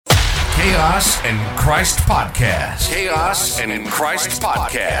Chaos and Christ Podcast. Chaos and Christ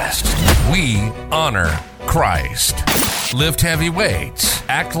Podcast. We honor Christ. Lift heavy weights,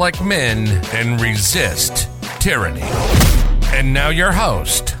 act like men, and resist tyranny. And now your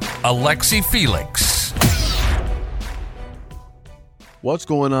host, Alexi Felix. What's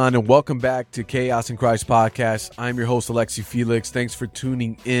going on, and welcome back to Chaos and Christ Podcast. I'm your host, Alexi Felix. Thanks for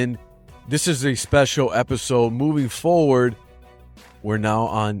tuning in. This is a special episode. Moving forward, we're now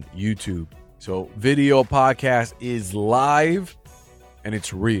on YouTube. So video podcast is live and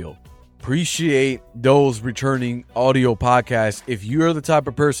it's real. Appreciate those returning audio podcasts. If you're the type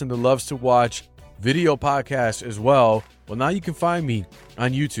of person that loves to watch video podcasts as well, now you can find me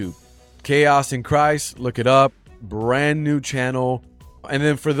on YouTube. Chaos in Christ, look it up. Brand new channel. And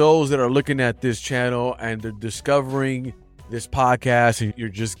then for those that are looking at this channel and they're discovering this podcast and you're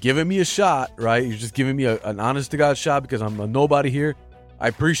just giving me a shot, right? You're just giving me an honest to God shot because I'm a nobody here. I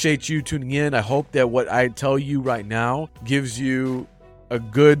appreciate you tuning in. I hope that what I tell you right now gives you a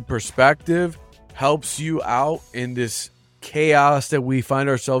good perspective, helps you out in this chaos that we find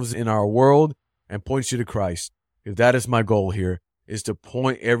ourselves in our world, and points you to Christ. If that is my goal here, is to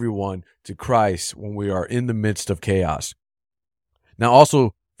point everyone to Christ when we are in the midst of chaos. Now,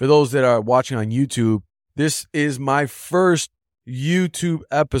 also, for those that are watching on YouTube, this is my first YouTube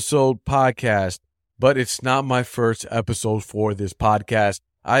episode podcast, but it's not my first episode for this podcast.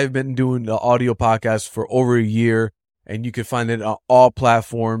 I've been doing the audio podcast for over a year, and you can find it on all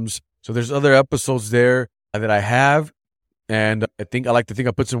platforms. So there's other episodes there that I have, and I like to think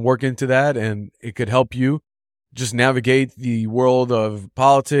I put some work into that, and it could help you just navigate the world of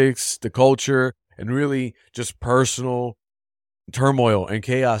politics, the culture, and really just personal turmoil and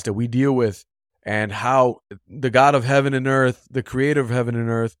chaos that we deal with, and how the God of heaven and earth, the creator of heaven and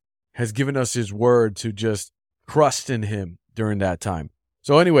earth, has given us his word to just trust in him during that time.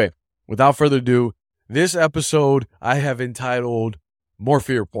 So anyway, without further ado, this episode I have entitled More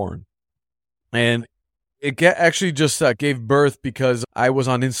Fear Porn. And it actually just gave birth because I was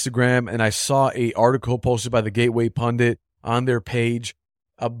on Instagram and I saw an article posted by the Gateway Pundit on their page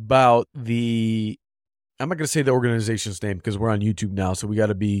about I'm not going to say the organization's name because we're on YouTube now, so we got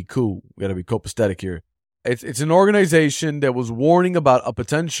to be cool. We got to be copacetic here. It's an organization that was warning about a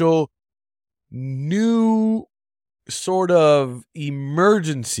potential new sort of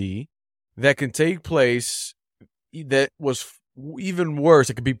emergency that can take place that was even worse.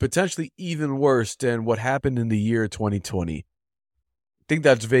 It could be potentially even worse than what happened in the year 2020. I think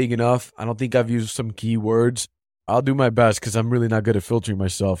that's vague enough. I don't think I've used some key words. I'll do my best because I'm really not good at filtering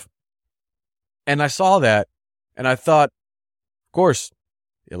myself. And I saw that, and I thought, of course,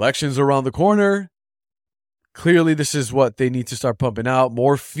 the election's around the corner. Clearly, this is what they need to start pumping out,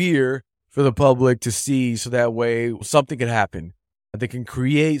 more fear for the public to see, so that way something can happen. They can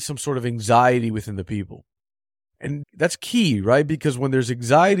create some sort of anxiety within the people. And that's key, right? Because when there's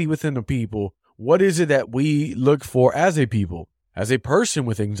anxiety within the people, what is it that we look for as a people, as a person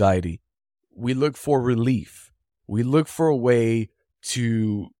with anxiety? We look for relief. We look for a way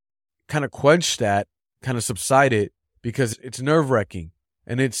to kind of quench that, kind of subside it, because it's nerve-wracking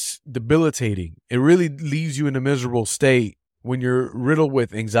and it's debilitating. It really leaves you in a miserable state when you're riddled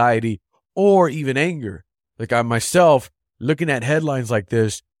with anxiety or even anger. Like I myself, looking at headlines like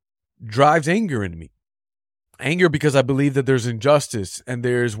this drives anger in me. Anger because I believe that there's injustice and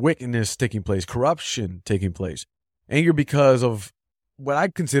there's wickedness taking place, corruption taking place. Anger because of what I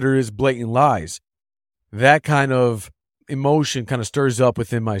consider is blatant lies. That kind of emotion kind of stirs up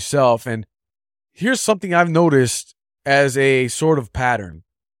within myself. And here's something I've noticed as a sort of pattern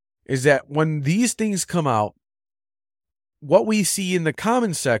is that when these things come out, what we see in the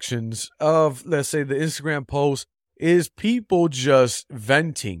comment sections of, let's say, the Instagram post is people just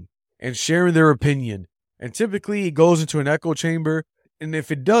venting and sharing their opinion. And typically it goes into an echo chamber. And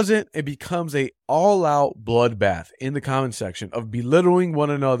if it doesn't, it becomes a all-out bloodbath in the comment section of belittling one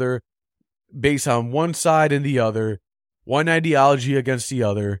another based on one side and the other, one ideology against the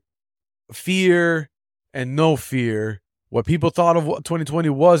other, fear and no fear, what people thought of what 2020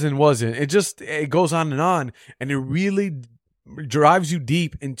 was and wasn't. It goes on, and it really drives you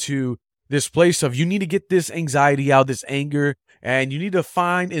deep into this place of you need to get this anxiety out, this anger, and you need to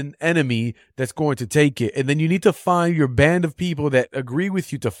find an enemy that's going to take it. And then you need to find your band of people that agree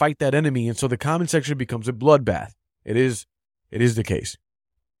with you to fight that enemy. And so the comment section becomes a bloodbath. It is the case.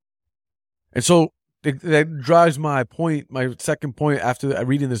 And so that drives my second point after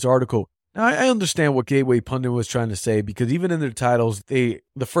reading this article. Now, I understand what Gateway Pundit was trying to say, because even in their titles, the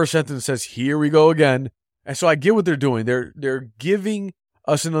first sentence says, "Here we go again." And so I get what they're doing. They're giving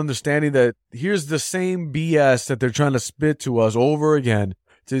us an understanding that here's the same BS that they're trying to spit to us over again.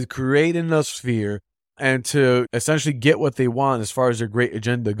 to create in us fear, and to essentially get what they want as far as their great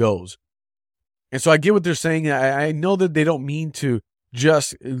agenda goes. And so I get what they're saying. I know that they don't mean to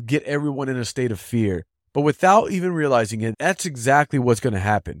just get everyone in a state of fear, but without even realizing it, that's exactly what's going to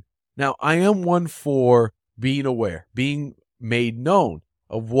happen. Now, I am one for being aware, being made known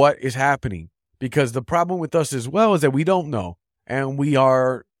of what is happening, because the problem with us as well is that we don't know and we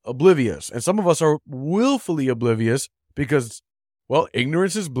are oblivious. And some of us are willfully oblivious because, well,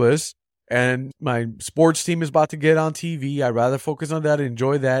 ignorance is bliss. And my sports team is about to get on TV. I'd rather focus on that,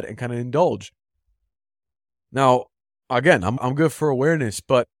 enjoy that, and kind of indulge. Now, again, I'm good for awareness,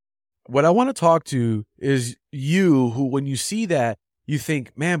 but what I want to talk to is you who, when you see that, you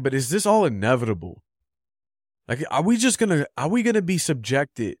think, man, but is this all inevitable? Like, are we going to be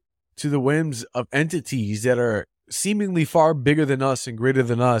subjected to the whims of entities that are seemingly far bigger than us and greater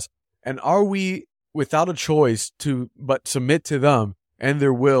than us? And are we without a choice but submit to them and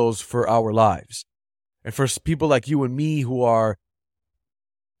their wills for our lives? And for people like you and me who are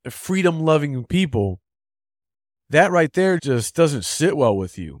freedom-loving people, that right there just doesn't sit well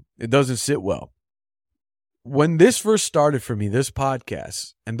with you. It doesn't sit well. When this first started for me, this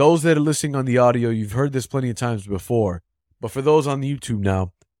podcast, and those that are listening on the audio, you've heard this plenty of times before, but for those on YouTube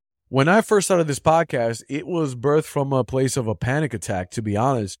now, when I first started this podcast, it was birthed from a place of a panic attack, to be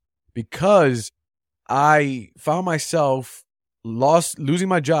honest, because I found myself losing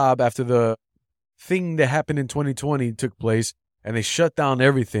my job after the thing that happened in 2020 took place, and they shut down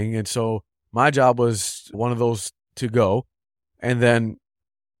everything. And so my job was one of those to go. And then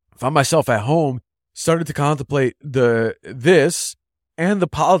found myself at home, started to contemplate this and the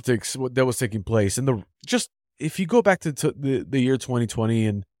politics that was taking place. And if you go back to the year 2020,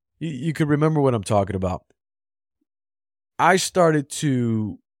 and you could remember what I'm talking about, I started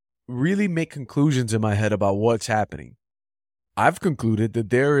to really make conclusions in my head about what's happening. I've concluded that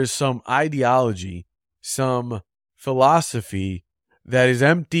there is some ideology, some philosophy that is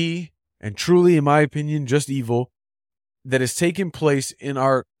empty and truly, in my opinion, just evil, that is taking place in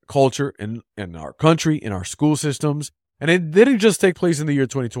our culture, in our country, in our school systems. And it didn't just take place in the year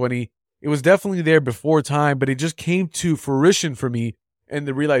 2020. It was definitely there before time, but it just came to fruition for me, and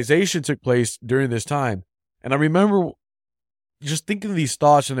the realization took place during this time. And I remember just thinking these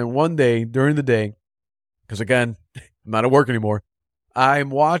thoughts, and then one day during the day, because again, I'm not at work anymore, I'm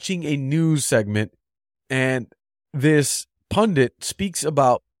watching a news segment, and this pundit speaks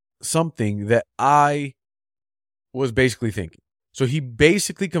about something that I was basically thinking. So he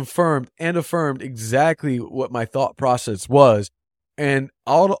basically confirmed and affirmed exactly what my thought process was. And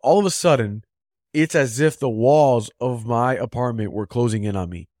all of a sudden, it's as if the walls of my apartment were closing in on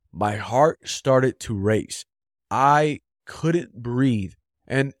me. My heart started to race. I couldn't breathe.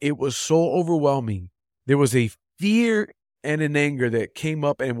 And it was so overwhelming. There was a fear and an anger that came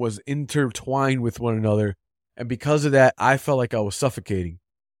up and was intertwined with one another. And because of that, I felt like I was suffocating,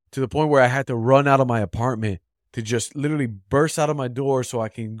 to the point where I had to run out of my apartment to just literally burst out of my door so I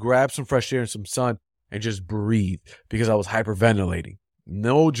can grab some fresh air and some sun and just breathe, because I was hyperventilating.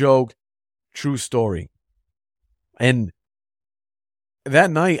 No joke, true story. And that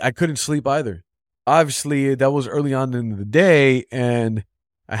night, I couldn't sleep either. Obviously, that was early on in the day, and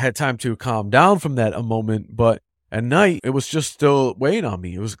I had time to calm down from that a moment, but at night, it was just still weighing on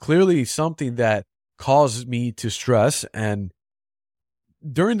me. It was clearly something that caused me to stress. And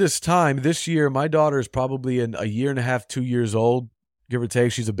during this time, this year, my daughter is probably a year and a half, 2 years old, give or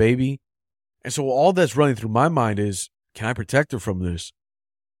take. She's a baby. And so all that's running through my mind is, can I protect her from this?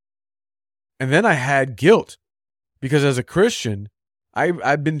 And then I had guilt, because as a Christian,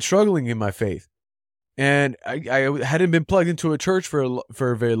 I've been struggling in my faith. And I hadn't been plugged into a church for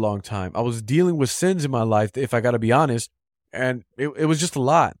a very long time. I was dealing with sins in my life, if I got to be honest. And it was just a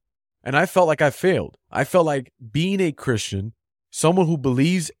lot. And I felt like I failed. I felt like, being a Christian, someone who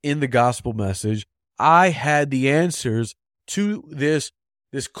believes in the gospel message, I had the answers to this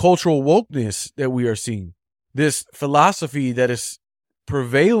cultural wokeness that we are seeing, this philosophy that is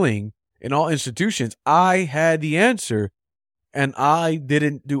prevailing in all institutions. I had the answer, and I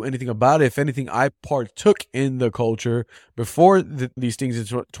didn't do anything about it. If anything, I partook in the culture before these things in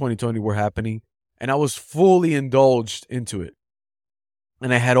 2020 were happening, and I was fully indulged into it.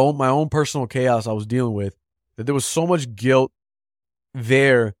 And I had my own personal chaos I was dealing with, that there was so much guilt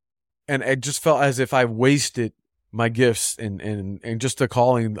there, and it just felt as if I wasted my gifts and just the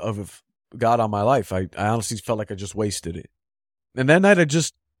calling of God on my life. I honestly felt like I just wasted it. And that night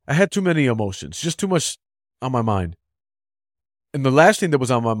I had too many emotions, just too much on my mind. And the last thing that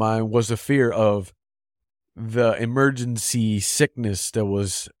was on my mind was the fear of the emergency sickness that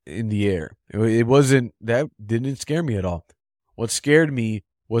was in the air. That didn't scare me at all. What scared me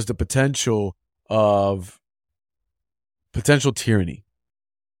was the potential of potential tyranny.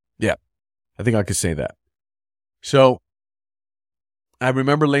 Yeah, I think I could say that. So I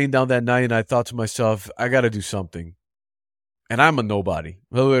remember laying down that night and I thought to myself, I got to do something. And I'm a nobody.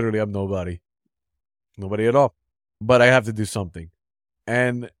 Literally, I'm nobody. Nobody at all. But I have to do something.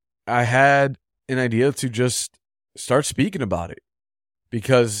 And I had an idea to just start speaking about it.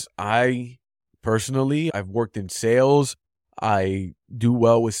 Because I've worked in sales. I do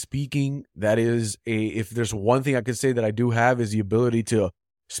well with speaking. That is if there's one thing I can say that I do have is the ability to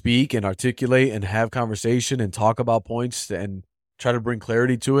speak and articulate and have conversation and talk about points and try to bring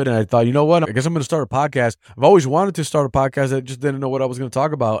clarity to it. And I thought, you know what? I guess I'm going to start a podcast. I've always wanted to start a podcast. I just didn't know what I was going to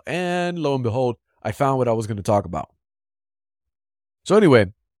talk about. And lo and behold, I found what I was going to talk about. So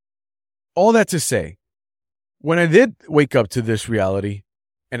anyway, all that to say, when I did wake up to this reality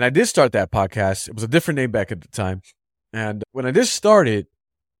and I did start that podcast, it was a different name back at the time. And when I did start it,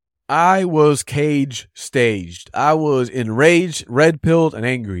 I was cage staged. I was enraged, red-pilled, and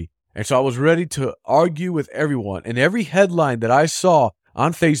angry. And so I was ready to argue with everyone. And every headline that I saw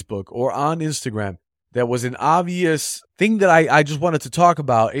on Facebook or on Instagram that was an obvious thing that I just wanted to talk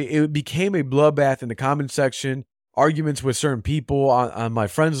about, it became a bloodbath in the comment section, arguments with certain people on my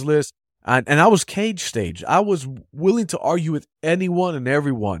friends list. And I was cage staged. I was willing to argue with anyone and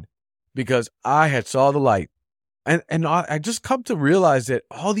everyone because I had saw the light. And I just come to realize that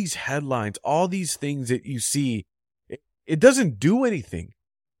all these headlines, all these things that you see, it doesn't do anything.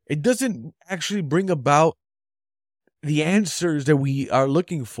 It doesn't actually bring about the answers that we are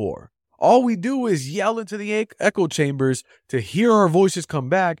looking for. All we do is yell into the echo chambers to hear our voices come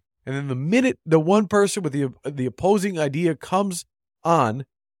back. And then the minute the one person with the opposing idea comes on,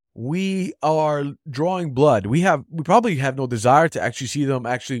 we are drawing blood. We probably have no desire to actually see them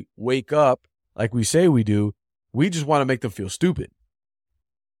actually wake up like we say we do. We just want to make them feel stupid.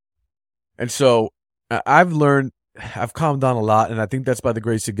 And so I've calmed down a lot, and I think that's by the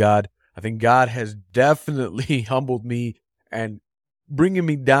grace of God. I think God has definitely humbled me and bringing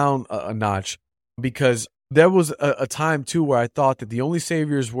me down a notch, because there was a time too where I thought that the only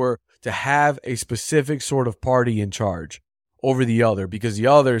saviors were to have a specific sort of party in charge over the other, because the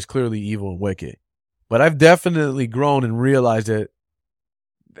other is clearly evil and wicked. But I've definitely grown and realized that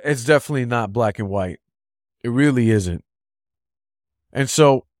it's definitely not black and white. It really isn't. And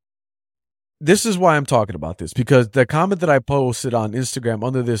so this is why I'm talking about this, because the comment that I posted on Instagram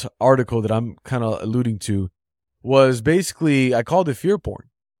under this article that I'm kind of alluding to was basically, I called it fear porn.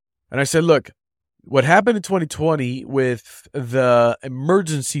 And I said, look, what happened in 2020 with the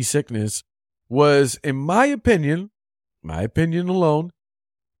emergency sickness was, in my opinion alone,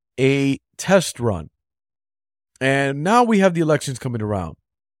 a test run. And now we have the elections coming around.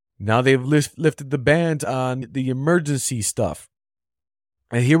 Now they've lifted the ban on the emergency stuff.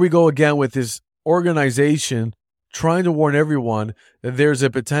 And here we go again with this organization trying to warn everyone that there's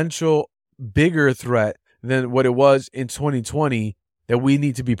a potential bigger threat than what it was in 2020 that we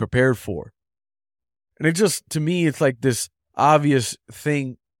need to be prepared for. And it just, to me, it's like this obvious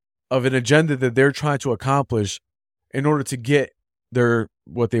thing of an agenda that they're trying to accomplish in order to get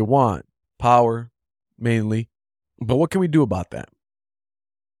what they want, power mainly. But what can we do about that?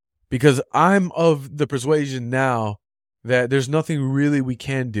 Because I'm of the persuasion now that there's nothing really we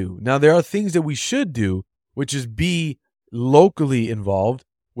can do. Now, there are things that we should do, which is be locally involved,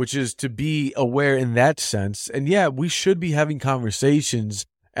 which is to be aware in that sense. And yeah, we should be having conversations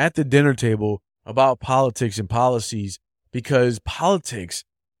at the dinner table about politics and policies, because politics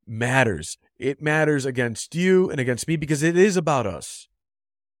matters. It matters against you and against me because it is about us.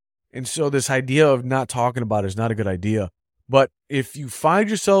 And so this idea of not talking about it is not a good idea. But if you find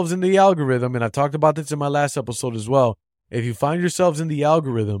yourselves in the algorithm, and I talked about this in my last episode as well, if you find yourselves in the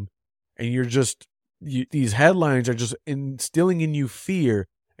algorithm and these headlines are just instilling in you fear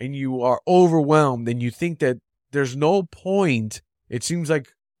and you are overwhelmed and you think that there's no point, it seems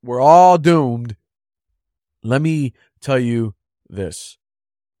like we're all doomed. Let me tell you this,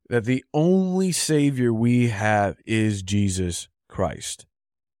 that the only Savior we have is Jesus Christ.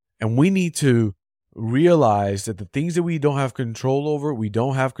 And we need to realize that the things that we don't have control over, we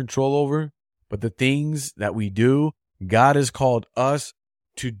don't have control over, but the things that we do, God has called us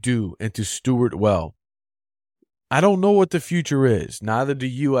to do and to steward well. I don't know what the future is. Neither do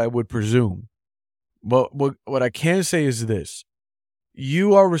you, I would presume. But what I can say is this.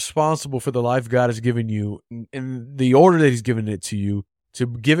 You are responsible for the life God has given you in the order that He's given it to you, to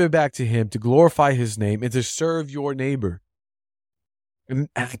give it back to Him, to glorify His name, and to serve your neighbor. And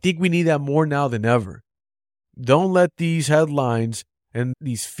I think we need that more now than ever. Don't let these headlines and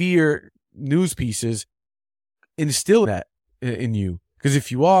these fear news pieces instill that in you, Because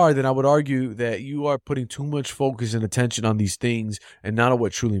if you are, then I would argue that you are putting too much focus and attention on these things and not on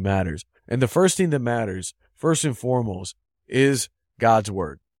what truly matters. And the first thing that matters, first and foremost, is God's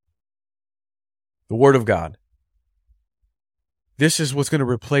word. The word of God. This is what's going to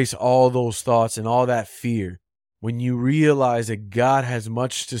replace all those thoughts and all that fear when you realize that God has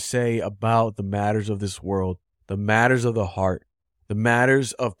much to say about the matters of this world, the matters of the heart, the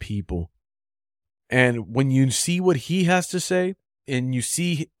matters of people. And when you see what he has to say and you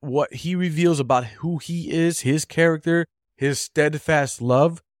see what he reveals about who he is, his character, his steadfast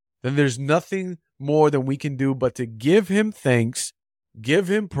love, then there's nothing more than we can do but to give him thanks, give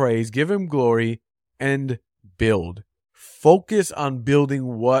him praise, give him glory, and build. Focus on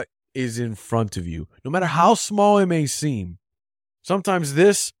building what is in front of you, no matter how small it may seem.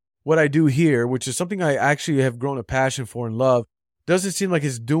 Sometimes what I do here, which is something I actually have grown a passion for and love, doesn't seem like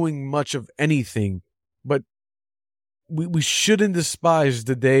it's doing much of anything, but we shouldn't despise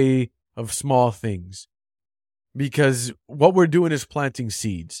the day of small things, because what we're doing is planting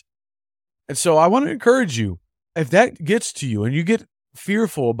seeds. And so I want to encourage you, if that gets to you and you get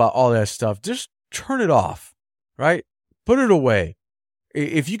fearful about all that stuff, just turn it off, right? Put it away.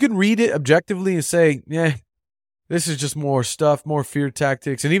 If you can read it objectively and say, yeah, this is just more stuff, more fear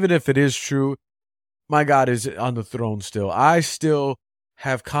tactics. And even if it is true, my God is on the throne still. I still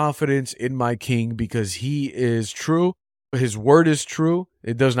have confidence in my King because he is true. His word is true.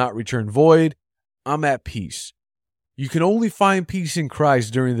 It does not return void. I'm at peace. You can only find peace in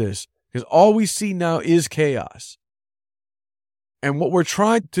Christ during this, because all we see now is chaos. And what we're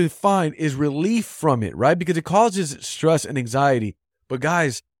trying to find is relief from it, right? Because it causes stress and anxiety. But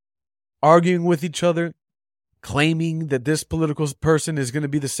guys, arguing with each other, claiming that this political person is going to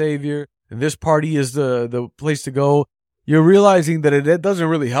be the savior and this party is the place to go, you're realizing that it doesn't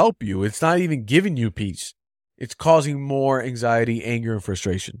really help you. It's not even giving you peace. It's causing more anxiety, anger, and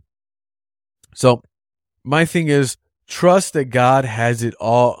frustration. So my thing is, trust that God has it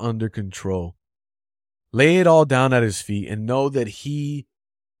all under control. Lay it all down at his feet and know that he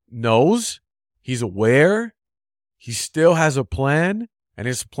knows, he's aware, he still has a plan, and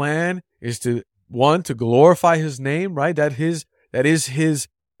his plan is to glorify his name, right? That is his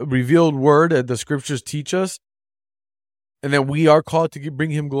revealed word that the scriptures teach us, and that we are called to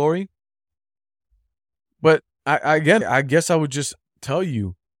bring him glory. But I guess I would just tell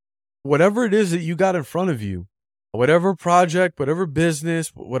you, whatever it is that you got in front of you, whatever project, whatever business,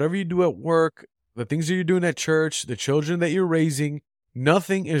 whatever you do at work, the things that you're doing at church, the children that you're raising,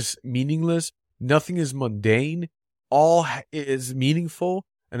 nothing is meaningless. Nothing is mundane. All is meaningful.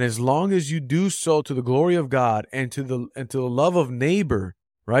 And as long as you do so to the glory of God and to the love of neighbor,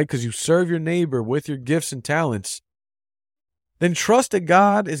 right? Because you serve your neighbor with your gifts and talents, then trust that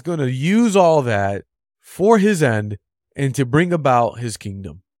God is going to use all that for his end and to bring about his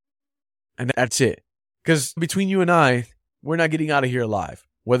kingdom. And that's it. Because between you and I, we're not getting out of here alive.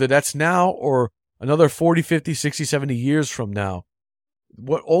 Whether that's now or another 40, 50, 60, 70 years from now,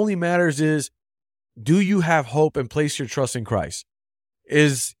 what only matters is, do you have hope and place your trust in Christ?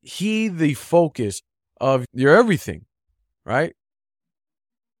 Is he the focus of your everything, right?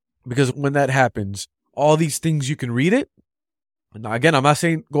 Because when that happens, all these things, you can read it. Now, again, I'm not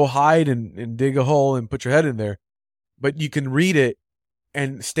saying go hide and dig a hole and put your head in there, but you can read it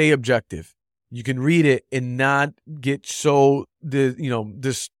and stay objective. You can read it and not get so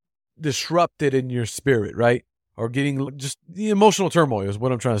disrupted in your spirit, right? Or getting just the emotional turmoil is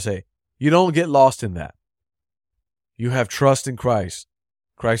what I'm trying to say. You don't get lost in that. You have trust in Christ.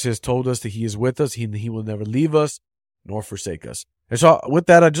 Christ has told us that he is with us. He will never leave us nor forsake us. And so with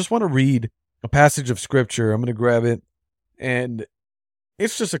that, I just want to read a passage of scripture. I'm going to grab it. And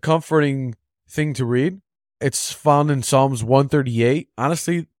it's just a comforting thing to read. It's found in Psalms 138.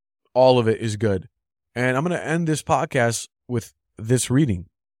 Honestly, all of it is good. And I'm going to end this podcast with this reading.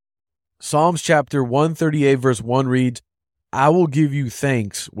 Psalms chapter 138 verse 1 reads, I will give you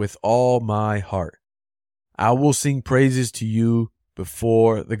thanks with all my heart. I will sing praises to you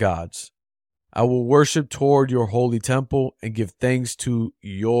before the gods. I will worship toward your holy temple and give thanks to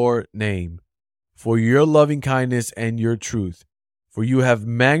your name for your loving kindness and your truth. For you have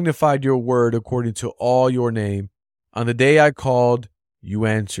magnified your word according to all your name. On the day I called, you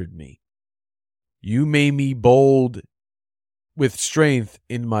answered me. You made me bold with strength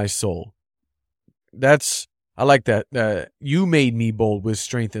in my soul. I like that. You made me bold with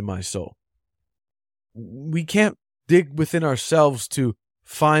strength in my soul. We can't dig within ourselves to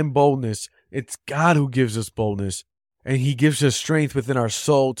find boldness. It's God who gives us boldness, and he gives us strength within our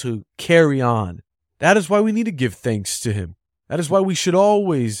soul to carry on. That is why we need to give thanks to him. That is why we should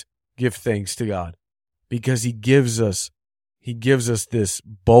always give thanks to God, because he gives us he gives us this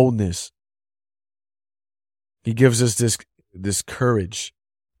boldness. He gives us this courage.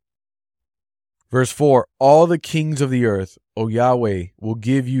 Verse 4, all the kings of the earth, O Yahweh, will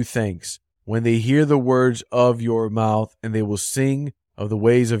give you thanks when they hear the words of your mouth, and they will sing of the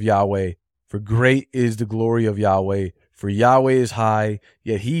ways of Yahweh. For great is the glory of Yahweh. For Yahweh is high,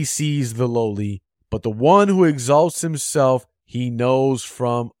 yet he sees the lowly. But the one who exalts himself, he knows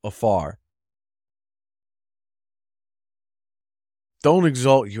from afar. Don't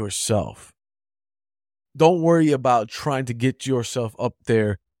exalt yourself. Don't worry about trying to get yourself up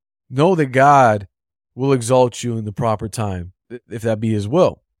there. Know that God will exalt you in the proper time, if that be his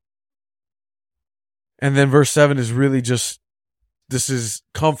will. And then verse 7 is really just, this is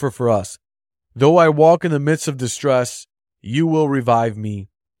comfort for us. Though I walk in the midst of distress, you will revive me.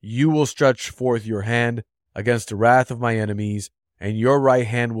 You will stretch forth your hand against the wrath of my enemies, and your right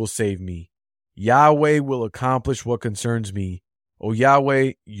hand will save me. Yahweh will accomplish what concerns me. O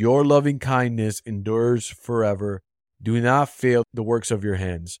Yahweh, your loving kindness endures forever. Do not fail the works of your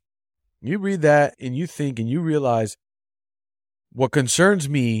hands. You read that and you think and you realize what concerns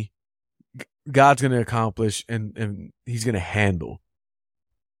me, God's going to accomplish and he's going to handle.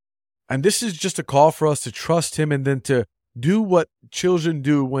 And this is just a call for us to trust him and then to do what children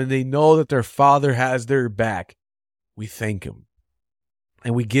do when they know that their father has their back. We thank him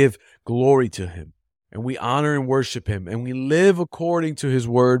and we give glory to him and we honor and worship him and we live according to his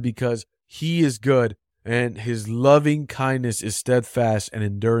word because he is good and his loving kindness is steadfast and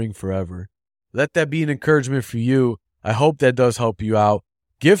enduring forever. Let that be an encouragement for you. I hope that does help you out.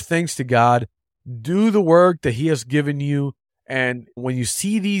 Give thanks to God. Do the work that he has given you. And when you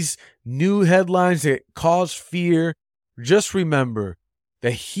see these new headlines that cause fear, just remember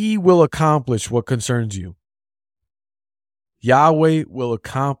that he will accomplish what concerns you. Yahweh will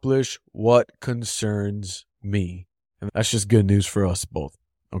accomplish what concerns me. And that's just good news for us both.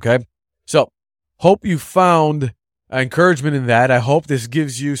 Okay? So, hope you found encouragement in that. I hope this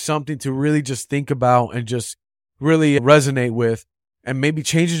gives you something to really just think about and just really resonate with and maybe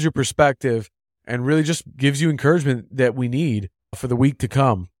changes your perspective and really just gives you encouragement that we need for the week to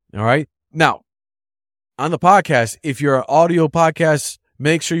come. All right? Now, on the podcast, if you're an audio podcast,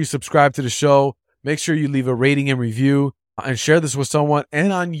 make sure you subscribe to the show. Make sure you leave a rating and review and share this with someone.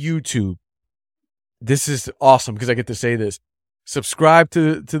 And on YouTube, this is awesome because I get to say this. Subscribe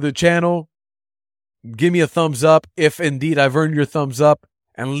to the channel. Give me a thumbs up if indeed I've earned your thumbs up.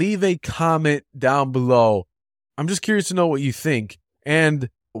 And leave a comment down below. I'm just curious to know what you think and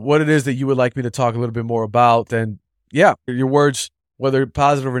what it is that you would like me to talk a little bit more about. And yeah, your words, whether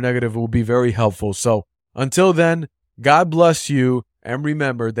positive or negative, will be very helpful. So until then, God bless you. And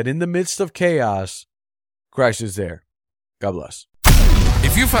remember that in the midst of chaos, Christ is there. God bless.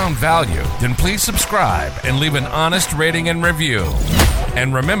 If you found value, then please subscribe and leave an honest rating and review.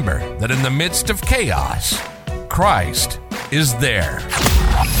 And remember that in the midst of chaos, Christ is there.